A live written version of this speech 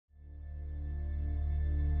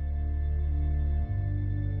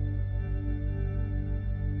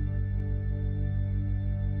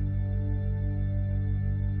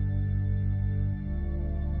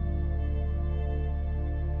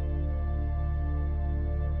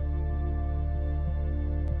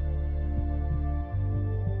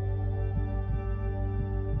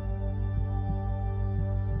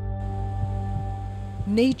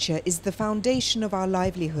Nature is the foundation of our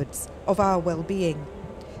livelihoods, of our well-being.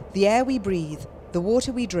 The air we breathe, the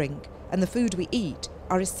water we drink, and the food we eat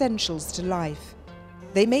are essentials to life.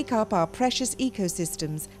 They make up our precious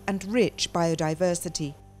ecosystems and rich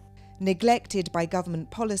biodiversity. Neglected by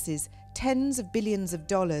government policies, tens of billions of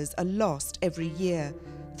dollars are lost every year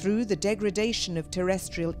through the degradation of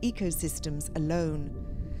terrestrial ecosystems alone.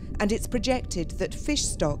 And it's projected that fish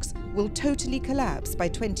stocks will totally collapse by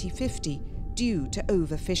 2050 due to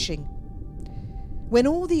overfishing. When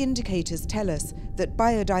all the indicators tell us that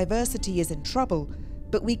biodiversity is in trouble,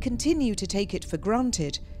 but we continue to take it for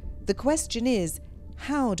granted, the question is,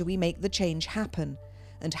 how do we make the change happen?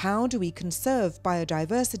 And how do we conserve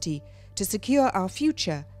biodiversity to secure our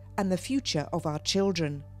future and the future of our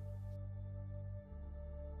children?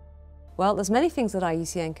 Well, there's many things that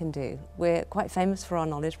IUCN can do. We're quite famous for our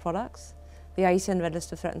knowledge products, the IUCN Red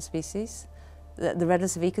List of Threatened Species, the Red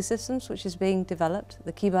List of Ecosystems, which is being developed,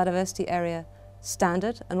 the Key Biodiversity Area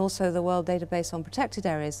Standard, and also the World Database on Protected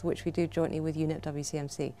Areas, which we do jointly with UNEP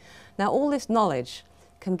WCMC. Now, all this knowledge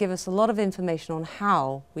can give us a lot of information on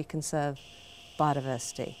how we conserve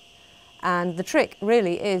biodiversity. And the trick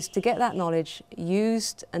really is to get that knowledge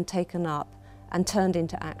used and taken up and turned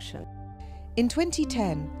into action. In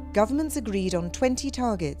 2010, governments agreed on 20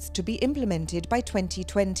 targets to be implemented by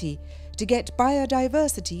 2020 to get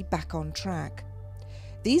biodiversity back on track.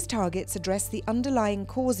 These targets address the underlying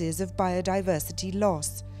causes of biodiversity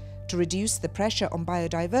loss, to reduce the pressure on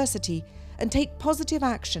biodiversity and take positive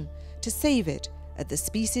action to save it at the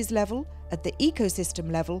species level, at the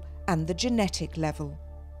ecosystem level and the genetic level.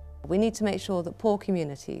 We need to make sure that poor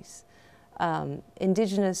communities,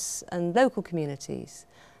 indigenous and local communities,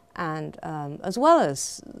 and as well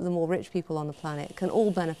as the more rich people on the planet can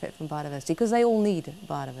all benefit from biodiversity, because they all need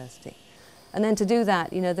biodiversity. And then to do that,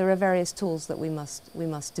 there are various tools that we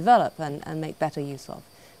must develop and make better use of.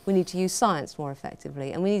 We need to use science more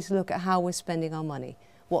effectively, and we need to look at how we're spending our money,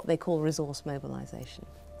 what they call resource mobilization.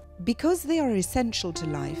 Because they are essential to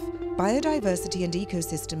life, biodiversity and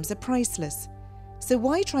ecosystems are priceless. So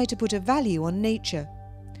why try to put a value on nature?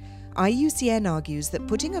 IUCN argues that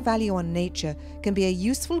putting a value on nature can be a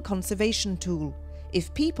useful conservation tool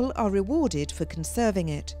if people are rewarded for conserving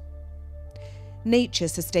it. Nature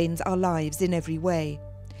sustains our lives in every way.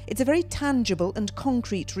 It's a very tangible and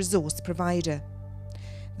concrete resource provider.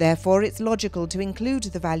 Therefore, it's logical to include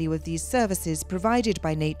the value of these services provided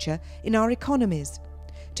by nature in our economies,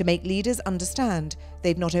 to make leaders understand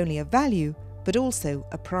they've not only a value, but also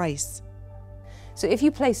a price. So if you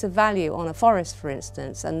place a value on a forest, for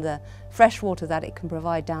instance, and the fresh water that it can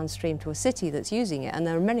provide downstream to a city that's using it, and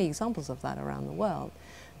there are many examples of that around the world,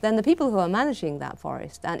 then the people who are managing that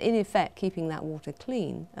forest and in effect keeping that water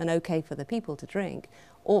clean and okay for the people to drink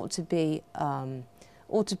ought to be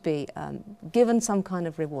given some kind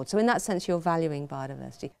of reward. So in that sense, you're valuing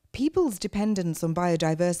biodiversity. People's dependence on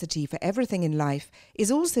biodiversity for everything in life is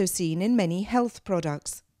also seen in many health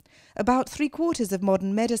products. About 3/4 of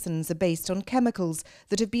modern medicines are based on chemicals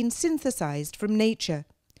that have been synthesized from nature.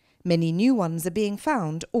 Many new ones are being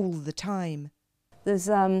found all the time. There's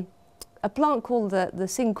a plant called the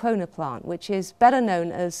cinchona plant, which is better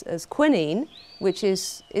known as quinine, which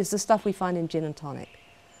is the stuff we find in gin and tonic.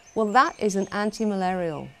 Well, that is an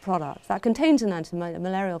anti-malarial product. That contains an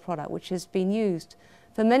anti-malarial product which has been used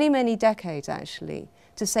for many, many decades, actually,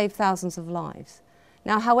 to save thousands of lives.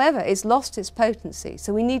 Now, however, it's lost its potency,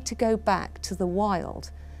 so we need to go back to the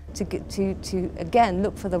wild to again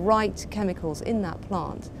look for the right chemicals in that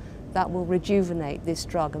plant that will rejuvenate this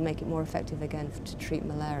drug and make it more effective again to treat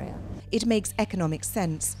malaria. It makes economic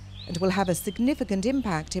sense and will have a significant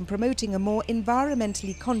impact in promoting a more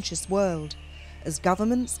environmentally conscious world, as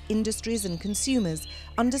governments, industries and consumers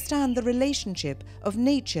understand the relationship of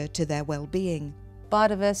nature to their well-being.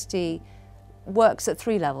 Biodiversity works at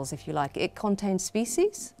 3 levels, if you like. It contains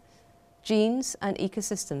species, genes and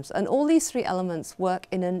ecosystems, and all these 3 elements work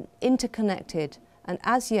in an interconnected and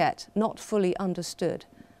as yet not fully understood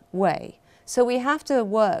way. So we have to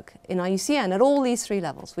work in IUCN at all these 3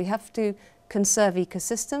 levels. We have to conserve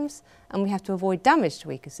ecosystems, and we have to avoid damage to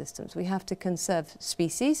ecosystems. We have to conserve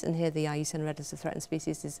species, and here the IUCN Red List of Threatened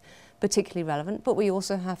Species is particularly relevant, but we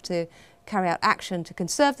also have to carry out action to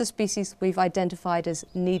conserve the species we've identified as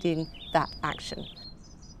needing that action.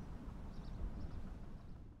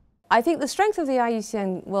 I think the strength of the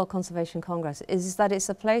IUCN World Conservation Congress is that it's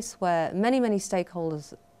a place where many, many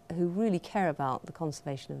stakeholders who really care about the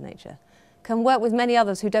conservation of nature can work with many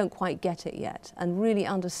others who don't quite get it yet and really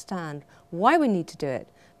understand why we need to do it,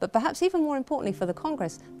 but perhaps even more importantly for the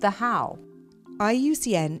Congress, the how.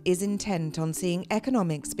 IUCN is intent on seeing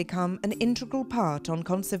economics become an integral part on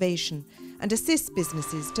conservation and assist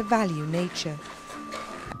businesses to value nature.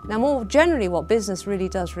 Now, more generally, what business really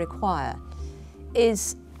does require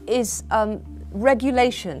is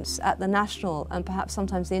regulations at the national and perhaps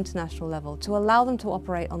sometimes the international level to allow them to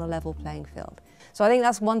operate on a level playing field. So I think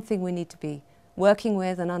that's one thing we need to be working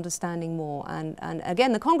with and understanding more. And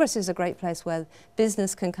again, the Congress is a great place where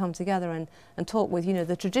business can come together and talk with, you know,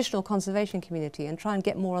 the traditional conservation community and try and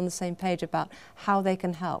get more on the same page about how they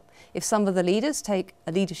can help. If some of the leaders take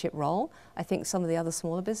a leadership role, I think some of the other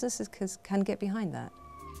smaller businesses can get behind that.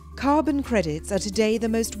 Carbon credits are today the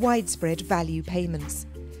most widespread value payments.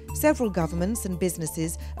 Several governments and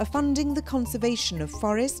businesses are funding the conservation of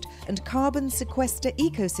forest and carbon sequester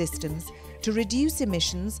ecosystems to reduce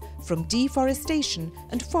emissions from deforestation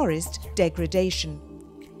and forest degradation.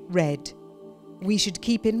 Red. We should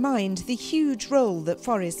keep in mind the huge role that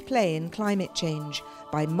forests play in climate change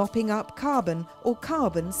by mopping up carbon or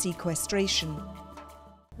carbon sequestration.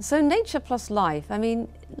 So nature plus life, I mean,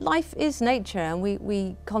 life is nature, and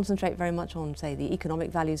we concentrate very much on, say, the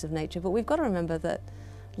economic values of nature, but we've got to remember that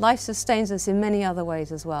life sustains us in many other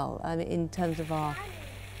ways as well, in terms of our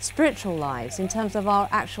spiritual lives, in terms of our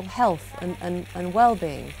actual health and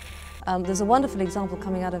well-being. There's a wonderful example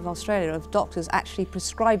coming out of Australia of doctors actually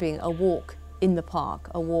prescribing a walk in the park,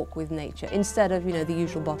 a walk with nature, instead of, you know, the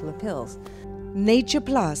usual bottle of pills. Nature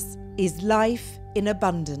Plus is life in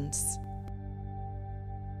abundance.